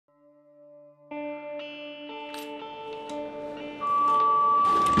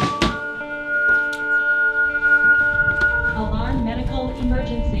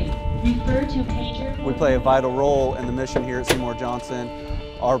We play a vital role in the mission here at Seymour Johnson.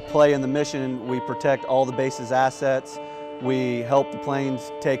 Our play in the mission, we protect all the base's assets. We help the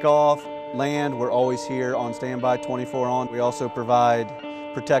planes take off, land. We're always here on standby 24 on. We also provide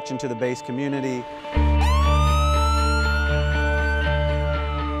protection to the base community.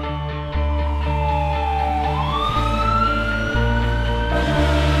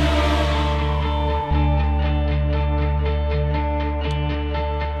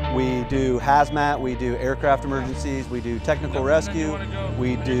 We do hazmat, we do aircraft emergencies, we do technical rescue,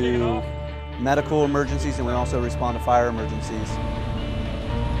 we do medical emergencies, and we also respond to fire emergencies.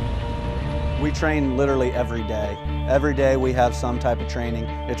 We train literally every day. Every day we have some type of training.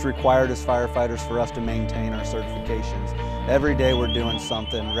 It's required as firefighters for us to maintain our certifications. Every day we're doing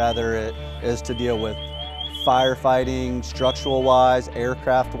something, whether it is to deal with firefighting, structural-wise,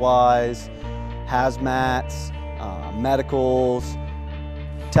 aircraft-wise, hazmats, medicals,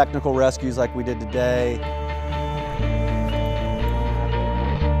 technical rescues like we did today.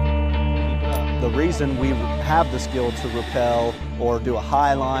 The reason we have the skill to rappel or do a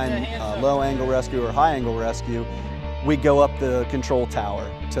high line, low angle rescue or high angle rescue, we go up the control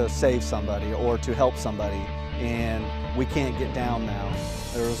tower to save somebody or to help somebody, and we can't get down now.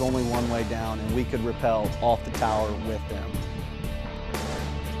 There was only one way down, and we could rappel off the tower with them.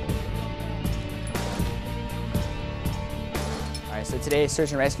 So today's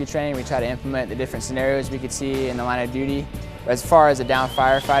search and rescue training, we try to implement the different scenarios we could see in the line of duty. As far as a down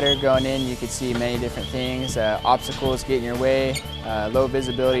firefighter going in, you could see many different things. Obstacles get in your way, low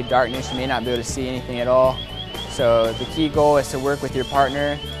visibility, darkness, you may not be able to see anything at all. So the key goal is to work with your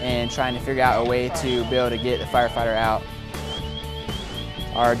partner and trying to figure out a way to be able to get the firefighter out.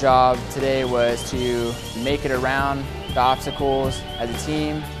 Our job today was to make it around the obstacles as a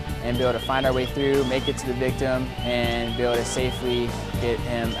team and be able to find our way through, make it to the victim, and be able to safely get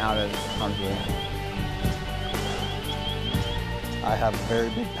him out of harm's way. I have a very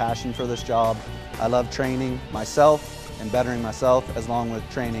big passion for this job. I love training myself and bettering myself, as long with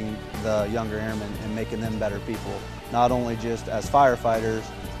training the younger airmen and making them better people, not only just as firefighters,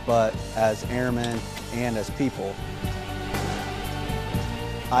 but as airmen and as people.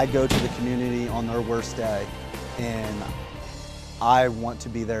 I go to the community on their worst day, and I want to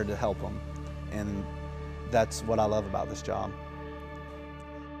be there to help them, and that's what I love about this job.